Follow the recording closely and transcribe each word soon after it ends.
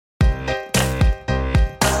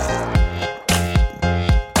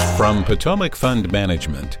From Potomac Fund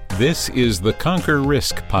Management, this is the Conquer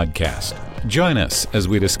Risk podcast. Join us as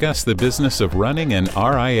we discuss the business of running an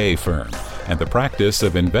RIA firm and the practice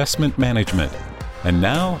of investment management. And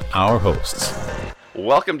now, our hosts.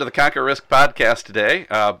 Welcome to the Conquer Risk podcast today.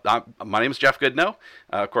 My name is Jeff Goodnow.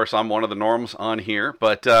 Of course, I'm one of the norms on here,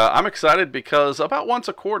 but I'm excited because about once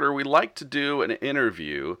a quarter, we like to do an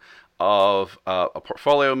interview of a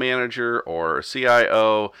portfolio manager or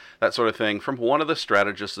CIO, that sort of thing, from one of the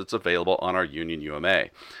strategists that's available on our Union UMA.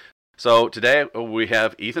 So today we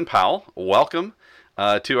have Ethan Powell. Welcome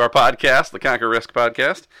to our podcast, the Conquer Risk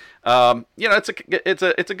podcast.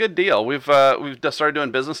 It's a good deal. We've just started doing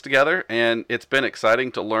business together, and it's been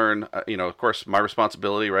exciting to learn. Of course, my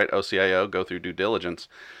responsibility, right? OCIO, go through due diligence,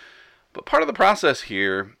 but part of the process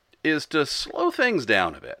here is to slow things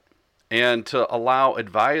down a bit and to allow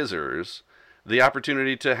advisors the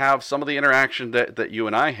opportunity to have some of the interaction that you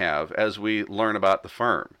and I have as we learn about the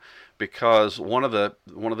firm. Because one of the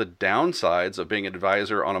downsides of being an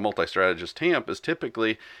advisor on a multi-strategist TAMP is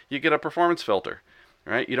typically you get a performance filter,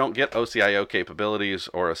 right? You don't get OCIO capabilities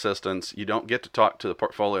or assistance. You don't get to talk to the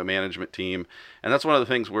portfolio management team, and that's one of the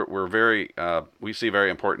things we see very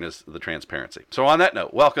important is the transparency. So on that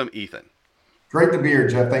note, welcome, Ethan. Great to be here,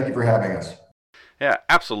 Jeff. Thank you for having us. Yeah,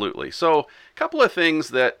 absolutely. So a couple of things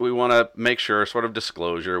that we want to make sure, sort of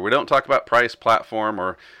disclosure. We don't talk about price, platform,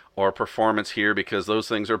 or performance here because those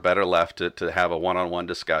things are better left to have a one-on-one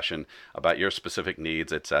discussion about your specific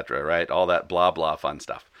needs, etc., right? All that blah, blah fun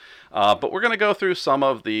stuff. But we're going to go through some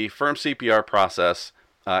of the firm CPR process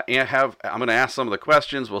I'm going to ask some of the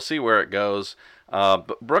questions. We'll see where it goes.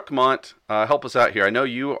 But Brookmont, help us out here. I know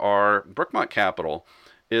you are, Brookmont Capital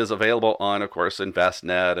is available on, of course,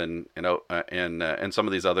 InvestNet and some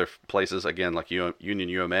of these other places, again, like Union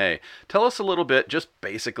UMA. Tell us a little bit, just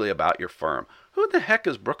basically about your firm. Who the heck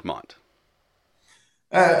is Brookmont?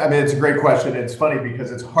 It's a great question. It's funny because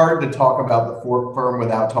it's hard to talk about the firm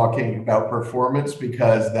without talking about performance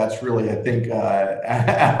because that's really, I think,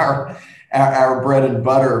 our bread and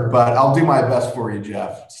butter. But I'll do my best for you,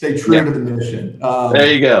 Jeff. Stay true to the mission. There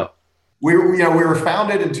you go. We were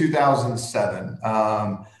founded in 2007.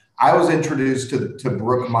 I was introduced to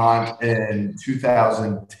Brookmont in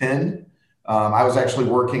 2010. I was actually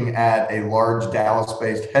working at a large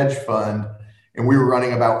Dallas-based hedge fund, and we were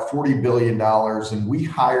running about $40 billion. And we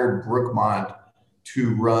hired Brookmont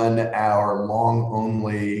to run our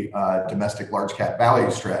long-only domestic large-cap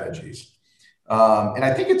value strategies. And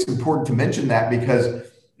I think it's important to mention that because,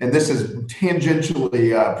 and this is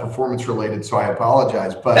tangentially performance-related, so I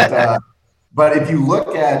apologize, but if you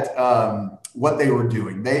look at what they were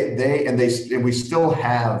doing, and we still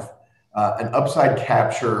have an upside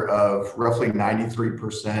capture of roughly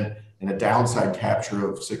 93% and a downside capture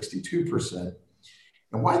of 62%.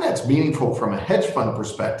 And why that's meaningful from a hedge fund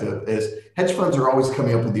perspective is hedge funds are always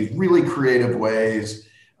coming up with these really creative ways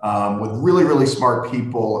with really, really smart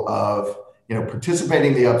people of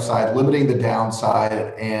participating the upside, limiting the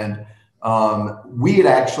downside, and we had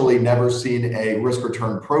actually never seen a risk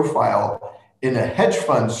return profile in a hedge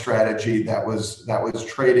fund strategy that was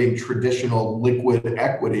trading traditional liquid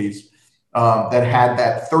equities that had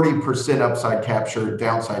that 30% upside capture,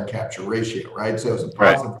 downside capture ratio, right? So it was a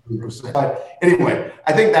positive 30%. But anyway,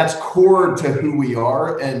 I think that's core to who we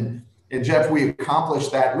are. And Jeff, we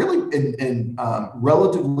accomplished that really in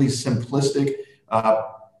relatively simplistic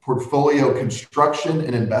portfolio construction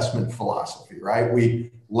and investment philosophy, right?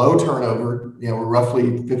 We low turnover, we're roughly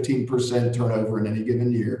 15% turnover in any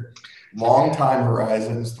given year. Long time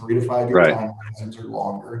horizons, 3 to 5 year time horizons or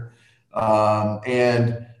longer.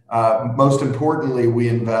 And most importantly, we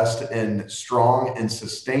invest in strong and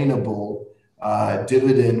sustainable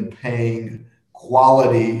dividend paying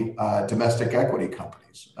quality domestic equity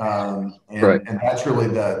companies. And that's really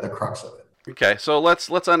the crux of it. Okay, so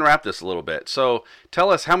let's unwrap this a little bit. So tell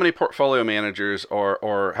us how many portfolio managers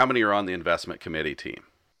or how many are on the investment committee team?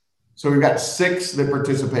 So we've got 6 that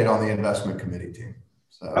participate on the investment committee team.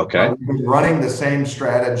 So we've been running the same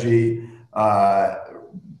strategy in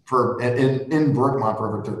Brookmont for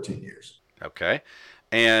over 13 years. Okay,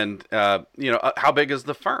 and how big is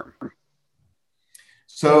the firm?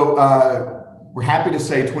 So we're happy to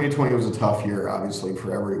say 2020 was a tough year, obviously,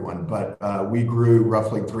 for everyone, but we grew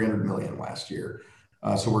roughly $300 million last year.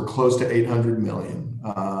 So we're close to $800 million.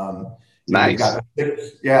 Nice.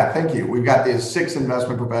 Thank you. We've got these 6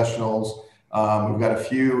 investment professionals. We've got a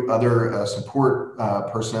few other support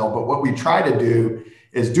personnel, but what we try to do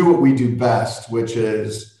is do what we do best, which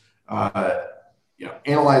is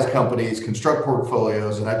analyze companies, construct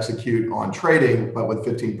portfolios, and execute on trading. But with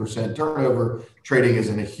 15% turnover, trading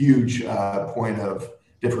isn't a huge point of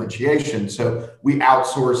differentiation. So we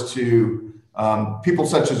outsource to people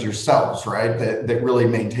such as yourselves, right? That really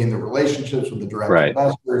maintain the relationships with the direct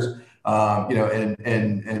investors,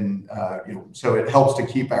 so it helps to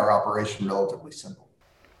keep our operation relatively simple.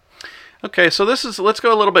 Okay, so let's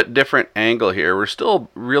go a little bit different angle here. We're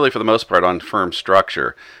still really, for the most part, on firm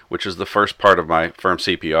structure, which is the first part of my firm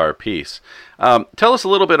CPR piece. Tell us a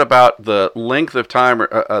little bit about the length of time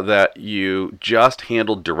that you just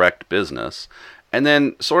handled direct business, and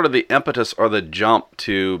then sort of the impetus or the jump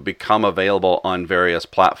to become available on various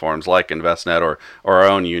platforms like Envestnet or our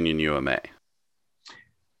own Union UMA.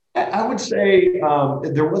 I would say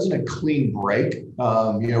there wasn't a clean break.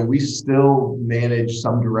 We still manage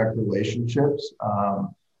some direct relationships,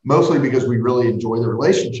 mostly because we really enjoy the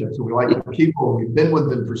relationships and we like the people. We've been with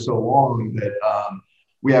them for so long that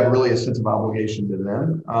we have really a sense of obligation to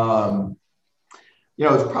them.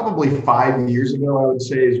 It's probably 5 years ago, I would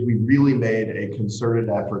say, is we really made a concerted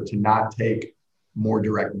effort to not take more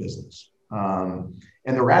direct business. And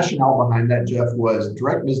the rationale behind that, Jeff, was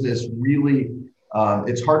direct business really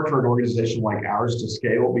it's hard for an organization like ours to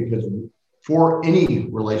scale because for any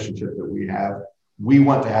relationship that we have, we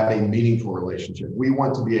want to have a meaningful relationship. We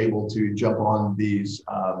want to be able to jump on these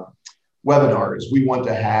webinars. We want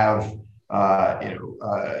to have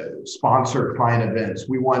sponsor client events.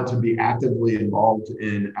 We want to be actively involved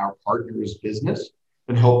in our partners' business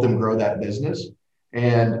and help them grow that business.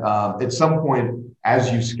 And at some point,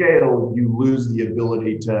 as you scale, you lose the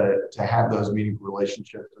ability to have those meaningful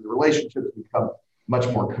relationships, and the relationships become much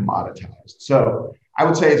more commoditized. So I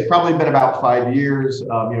would say it's probably been about 5 years.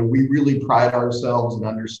 We really pride ourselves in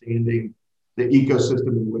understanding the ecosystem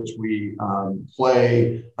in which we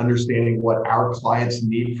play, understanding what our clients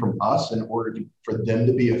need from us in order for them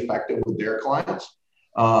to be effective with their clients,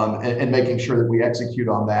 and making sure that we execute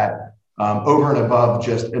on that over and above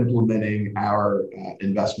just implementing our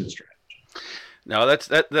investment strategy. No, that's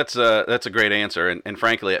a great answer, and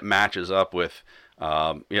frankly, it matches up with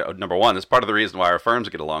number one, it's part of the reason why our firms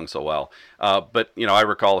get along so well. But I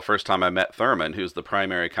recall the first time I met Thurman, who's the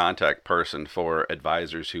primary contact person for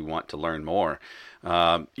advisors who want to learn more.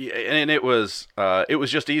 And it was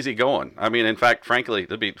just easy going. I mean, in fact, frankly,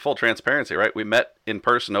 to be full transparency, right? We met in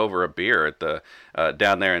person over a beer at the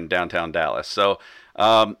down there in downtown Dallas. So,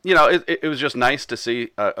 it was just nice to see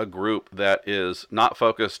a group that is not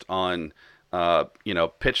focused on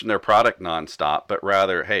pitching their product nonstop, but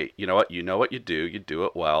rather, hey, you know what you do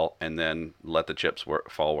it well, and then let the chips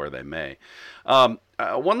fall where they may.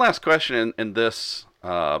 One last question in this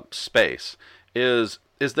space is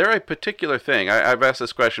there a particular thing, I've asked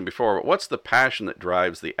this question before, but what's the passion that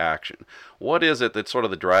drives the action? What is it that's sort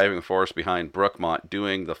of the driving force behind Brookmont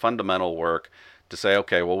doing the fundamental work to say,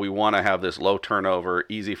 okay, well, we want to have this low turnover,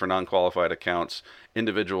 easy for non-qualified accounts,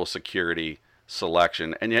 individual security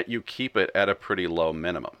selection, and yet you keep it at a pretty low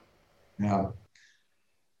minimum? Yeah.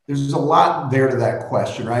 There's a lot there to that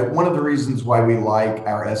question, right? One of the reasons why we like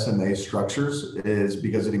our SMA structures is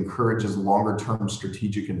because it encourages longer-term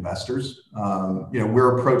strategic investors.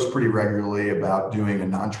 We're approached pretty regularly about doing a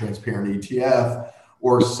non-transparent ETF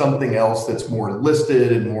or something else that's more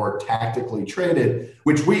listed and more tactically traded,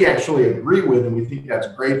 which we actually agree with, and we think that's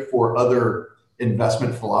great for other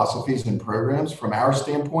investment philosophies and programs. From our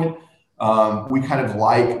standpoint, we kind of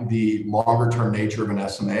like the longer term nature of an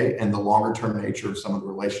SMA and the longer term nature of some of the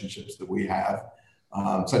relationships that we have,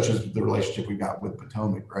 such as the relationship we got with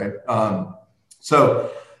Potomac, right?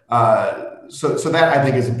 So that I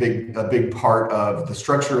think is a big part of the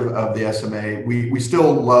structure of the SMA. We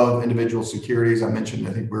still love individual securities. I mentioned,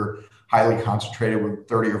 I think we're highly concentrated with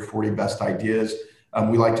 30 or 40 best ideas.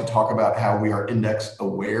 We like to talk about how we are index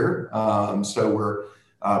aware. So we're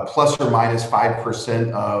plus or minus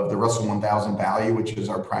 5% of the Russell 1000 value, which is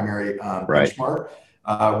our primary benchmark.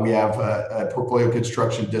 We have a portfolio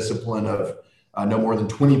construction discipline of no more than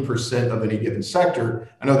 20% of any given sector.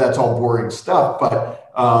 I know that's all boring stuff,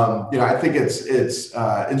 but I think it's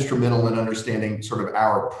instrumental in understanding sort of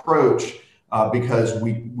our approach because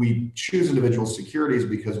we choose individual securities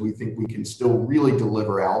because we think we can still really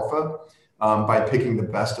deliver alpha by picking the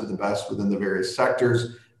best of the best within the various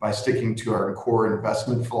sectors, by sticking to our core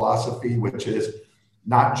investment philosophy, which is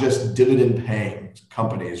not just dividend paying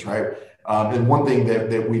companies, right? And one thing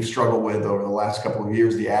that we've struggled with over the last couple of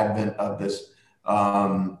years, the advent of this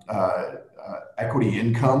equity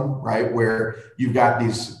income, right? Where you've got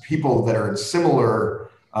these people that are in similar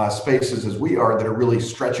spaces as we are that are really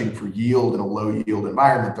stretching for yield in a low yield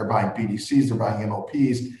environment. They're buying BDCs, they're buying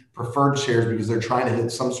MLPs, preferred shares because they're trying to hit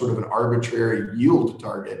some sort of an arbitrary yield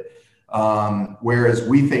target. Whereas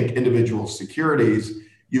we think individual securities,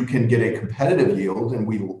 you can get a competitive yield, and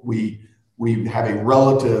we we have a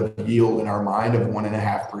relative yield in our mind of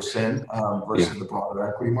 1.5% versus the broader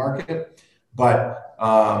equity market. But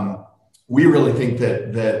we really think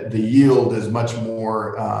that the yield is much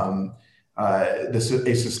more, a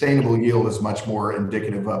sustainable yield is much more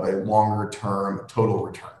indicative of a longer term total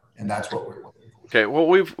return. And that's what we're looking for. Okay, well,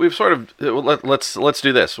 we've sort of let's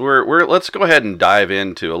do this. Let's go ahead and dive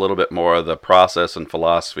into a little bit more of the process and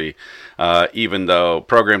philosophy. Even though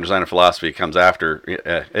program design and philosophy comes after,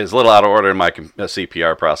 is a little out of order in my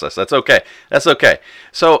CPR process. That's okay. That's okay.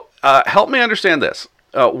 So help me understand this.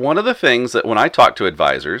 One of the things that when I talk to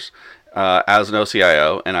advisors as an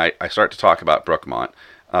OCIO, and I start to talk about Brookmont,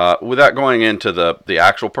 without going into the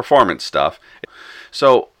actual performance stuff.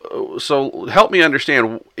 So help me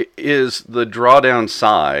understand, is the drawdown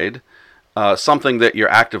side something that you're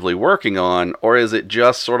actively working on, or is it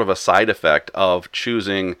just sort of a side effect of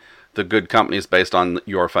choosing the good companies based on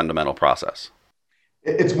your fundamental process?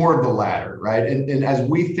 It's more of the latter, right? And as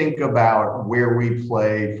we think about where we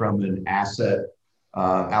play from an asset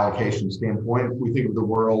allocation standpoint, we think of the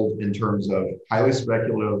world in terms of highly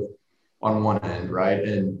speculative on one end, right?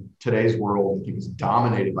 And today's world, I think, is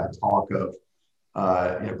dominated by talk of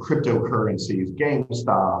cryptocurrencies,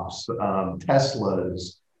 GameStops,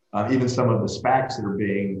 Teslas, even some of the SPACs that are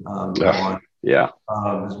being run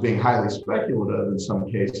as being highly speculative in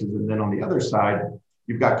some cases. And then on the other side,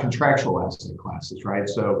 you've got contractual asset classes, right?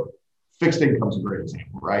 So fixed income is a great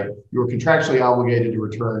example, right? You're contractually obligated to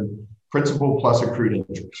return principal plus accrued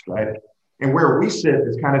interest, right? And where we sit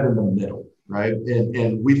is kind of in the middle, right?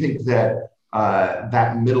 And we think that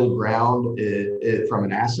that middle ground from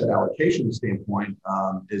an asset allocation standpoint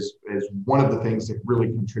is one of the things that really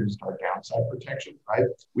contributes to our downside protection, right?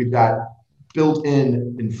 We've got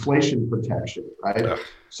built-in inflation protection, right?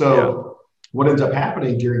 So what ends up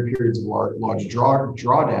happening during periods of large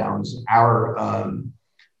drawdowns,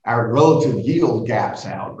 our relative yield gaps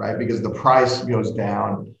out, right? Because the price goes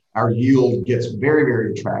down, our yield gets very,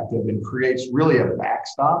 very attractive and creates really a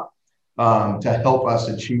backstop to help us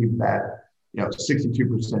achieve that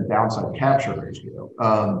 62% downside capture ratio.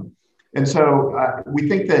 And so we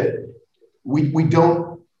think that we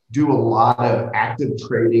don't do a lot of active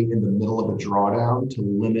trading in the middle of a drawdown to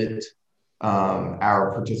limit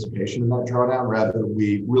our participation in that drawdown. Rather,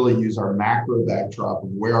 we really use our macro backdrop of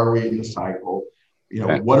where are we in the cycle?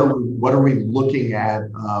 What are we looking at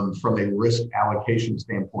from a risk allocation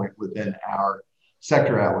standpoint within our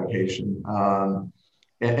sector allocation?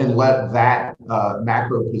 And let that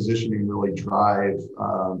macro positioning really drive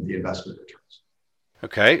the investment returns.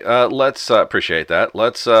 Okay, let's appreciate that.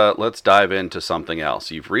 Let's dive into something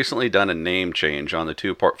else. You've recently done a name change on the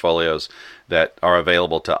two portfolios that are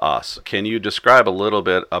available to us. Can you describe a little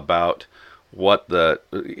bit about what the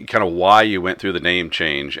kind of why you went through the name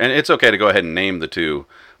change? And it's okay to go ahead and name the two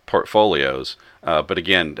portfolios. But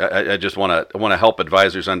again, I just want to help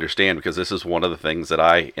advisors understand, because this is one of the things that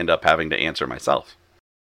I end up having to answer myself.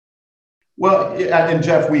 Well, and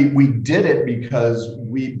Jeff, we did it because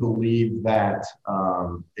we believe that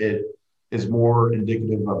it is more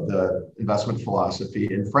indicative of the investment philosophy,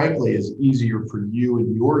 and frankly, is easier for you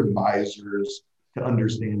and your advisors to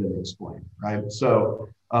understand and explain, right? So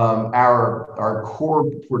our core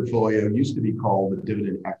portfolio used to be called the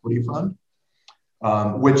Dividend Equity Fund,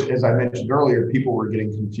 which, as I mentioned earlier, people were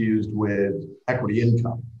getting confused with equity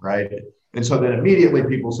income, right? And so then immediately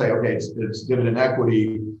people say, okay, it's dividend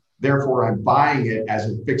equity, therefore I'm buying it as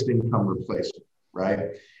a fixed income replacement,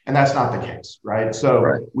 right? And that's not the case, right?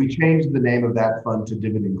 So we changed the name of that fund to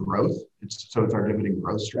Dividend Growth. It's our dividend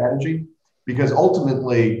growth strategy, because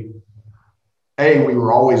ultimately, we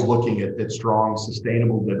were always looking at strong,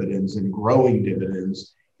 sustainable dividends and growing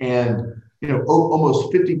dividends. And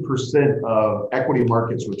almost 50% of equity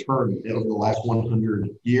markets return over the last 100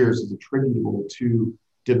 years is attributable to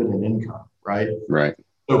dividend income, right? Right.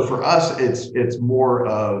 So for us, it's more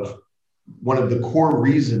of one of the core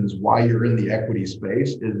reasons why you're in the equity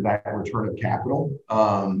space is that return of capital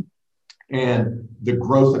and the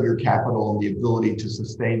growth of your capital and the ability to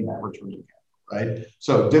sustain that return of capital, right?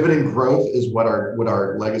 So dividend growth is what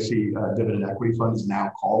our legacy dividend equity fund is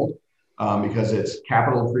now called, because it's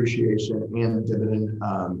capital appreciation and dividend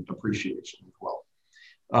appreciation as well.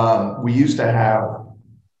 We used to have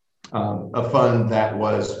a fund that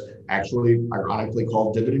was actually ironically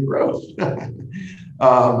called Dividend Growth,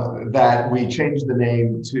 that we changed the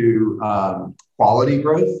name to Quality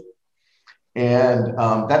Growth. And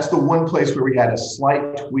that's the one place where we had a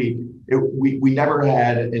slight tweak. We never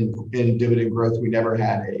had, in Dividend Growth, we never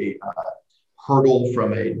had a hurdle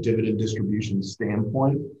from a dividend distribution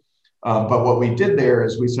standpoint. But what we did there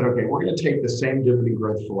is we said, okay, we're going to take the same dividend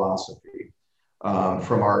growth philosophy,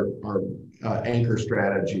 from our anchor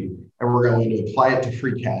strategy, and we're going to apply it to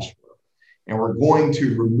free cash flow. And we're going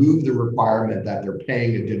to remove the requirement that they're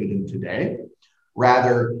paying a dividend today.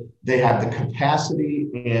 Rather, they have the capacity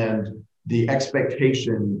and the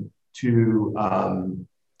expectation to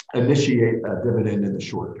initiate a dividend in the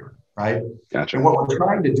short term, right? Gotcha. And what we're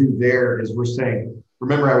trying to do there is we're saying,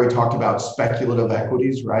 remember how we talked about speculative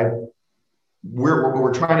equities, right? What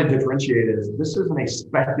we're trying to differentiate is this isn't a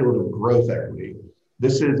speculative growth equity.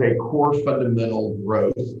 This is a core fundamental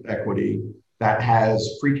growth equity that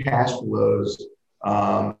has free cash flows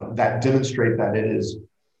that demonstrate that it is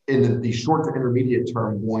in the short to intermediate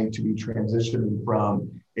term going to be transitioning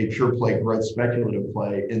from a pure play growth speculative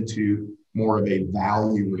play into more of a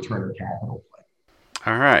value return of capital play.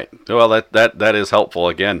 All right. Well, that is helpful.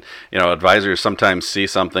 Again, advisors sometimes see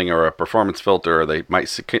something or a performance filter, or they might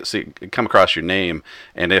come across your name,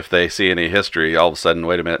 and if they see any history, all of a sudden,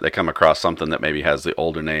 wait a minute, they come across something that maybe has the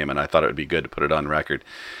older name, and I thought it would be good to put it on record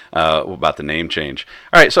about the name change.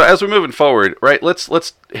 All right. So as we're moving forward, right, let's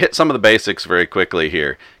hit some of the basics very quickly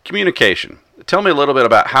here. Communication. Tell me a little bit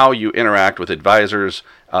about how you interact with advisors.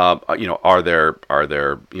 Are there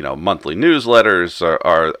monthly newsletters?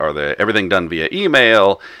 Are there everything done via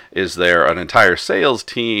email? Is there an entire sales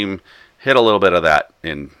team? Hit a little bit of that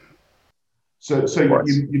in. So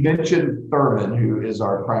you mentioned Thurman, who is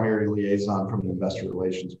our primary liaison from an investor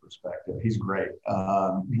relations perspective. He's great.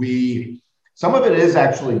 Some of it is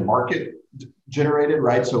actually market generated,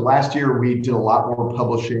 right? So last year we did a lot more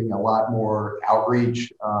publishing, a lot more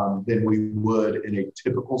outreach than we would in a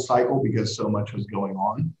typical cycle because so much was going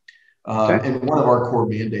on. Okay. And one of our core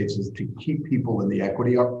mandates is to keep people in the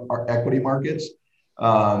equity markets,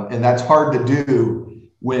 and that's hard to do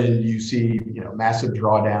when you see massive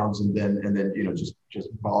drawdowns and then just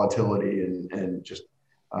volatility and just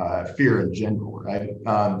fear in general, right?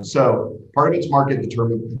 So part of it's market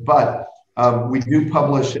determined, but we do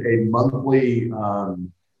publish a monthly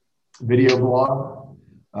video blog.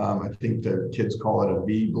 I think the kids call it a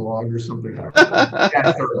V blog or something.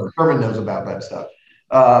 Yeah, Thurman knows about that stuff.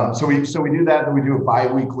 So we do that, and we do a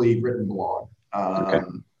bi-weekly written blog. Okay.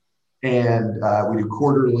 And we do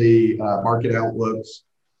quarterly market outlooks.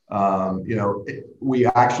 We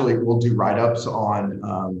actually will do write-ups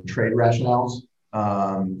on trade rationales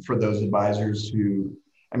for those advisors who.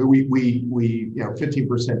 I mean, we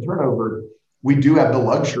 15% turnover. We do have the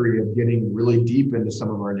luxury of getting really deep into some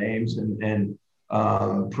of our names and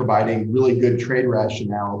providing really good trade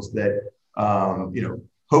rationales that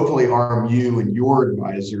hopefully arm you and your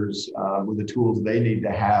advisors with the tools they need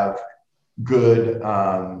to have good,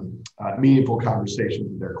 meaningful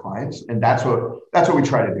conversations with their clients. And that's what we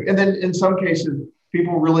try to do. And then in some cases,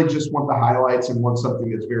 people really just want the highlights and want something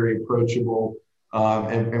that's very approachable,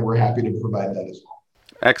 and we're happy to provide that as well.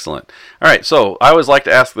 Excellent. All right. So I always like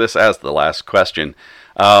to ask this as the last question.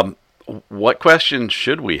 What questions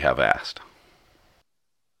should we have asked?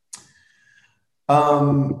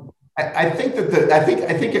 I think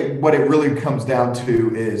what it really comes down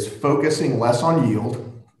to is focusing less on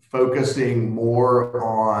yield, focusing more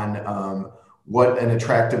on what an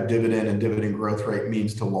attractive dividend and dividend growth rate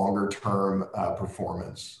means to longer term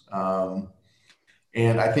performance.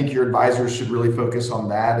 And I think your advisors should really focus on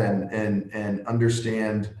that and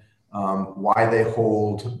understand why they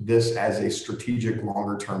hold this as a strategic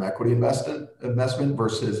longer-term equity investment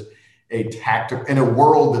versus a tactical in a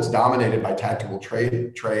world that's dominated by tactical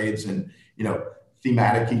trades and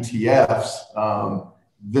thematic ETFs.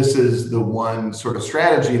 This is the one sort of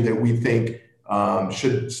strategy that we think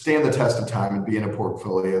should stand the test of time and be in a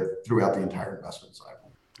portfolio throughout the entire investment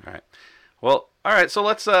cycle. All right. Well. All right, so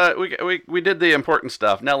let's we did the important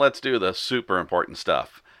stuff. Now let's do the super important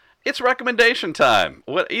stuff. It's recommendation time.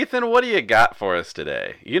 Ethan, what do you got for us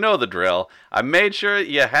today? You know the drill. I made sure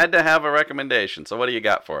you had to have a recommendation. So what do you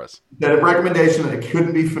got for us? That a recommendation that it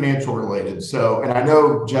couldn't be financial related. So, and I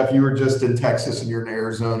know, Jeff, you were just in Texas and you're in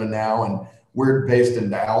Arizona now, and we're based in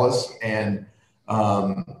Dallas. And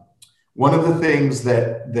one of the things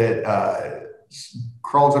that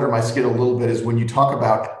crawls under my skin a little bit is when you talk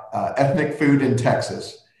about ethnic food in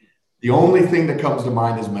Texas, the only thing that comes to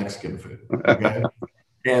mind is Mexican food. Okay.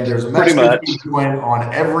 And there's Mexican food going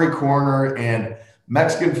on every corner, and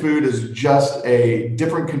Mexican food is just a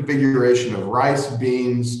different configuration of rice,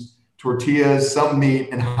 beans, tortillas, some meat,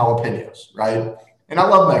 and jalapenos, right? And I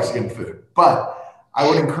love Mexican food, but I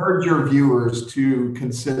would encourage your viewers to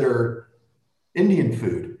consider Indian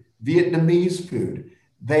food, Vietnamese food.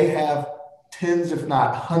 They have tens, if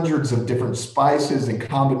not hundreds of different spices and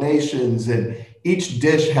combinations, and each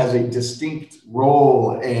dish has a distinct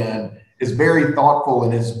role and is very thoughtful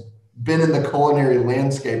and is been in the culinary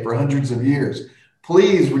landscape for hundreds of years.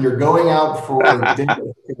 Please, when you're going out for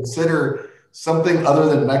dinner, consider something other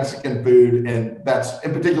than Mexican food. And that's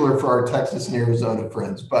in particular for our Texas and Arizona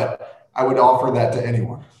friends, but I would offer that to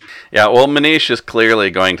anyone. Yeah, well, Manish is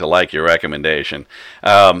clearly going to like your recommendation,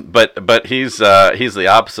 but he's the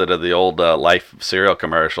opposite of the old Life cereal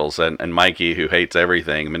commercials and Mikey, who hates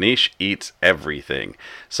everything. Manish eats everything,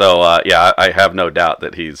 so yeah, I have no doubt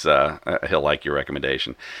that he'll like your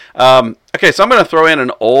recommendation. Okay, so I'm going to throw in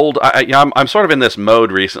an old. I'm sort of in this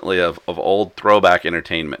mode recently of old throwback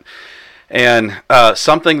entertainment. And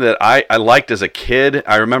something that I liked as a kid,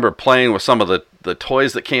 I remember playing with some of the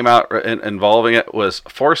toys that came out involving it, was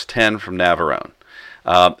Force 10 from Navarone.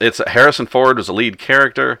 Harrison Ford was a lead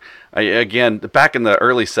character. Again, back in the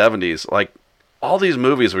early 70s, like, all these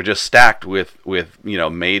movies were just stacked with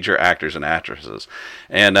major actors and actresses,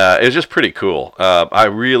 and it was just pretty cool. I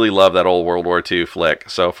really love that old World War II flick.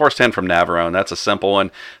 So Force 10 from Navarone, that's a simple one.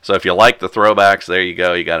 So if you like the throwbacks, there you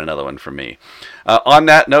go. You got another one from me. On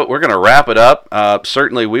that note, we're going to wrap it up.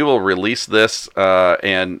 Certainly, we will release this,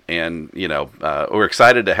 and we're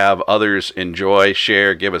excited to have others enjoy,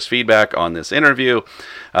 share, give us feedback on this interview.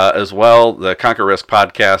 As well, the Conquer Risk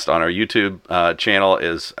podcast on our YouTube channel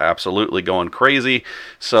is absolutely going crazy.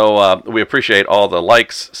 So we appreciate all the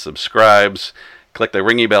likes, subscribes, click the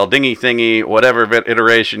ringy bell dingy thingy, whatever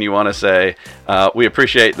iteration you want to say. We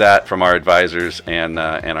appreciate that from our advisors and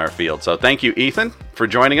our field. So thank you, Ethan, for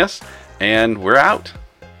joining us. And we're out.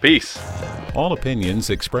 Peace. All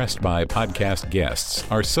opinions expressed by podcast guests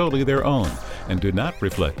are solely their own and do not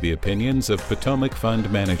reflect the opinions of Potomac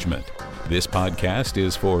Fund Management. This podcast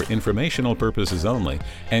is for informational purposes only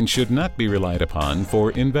and should not be relied upon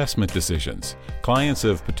for investment decisions. Clients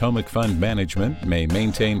of Potomac Fund Management may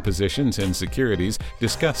maintain positions in securities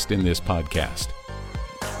discussed in this podcast.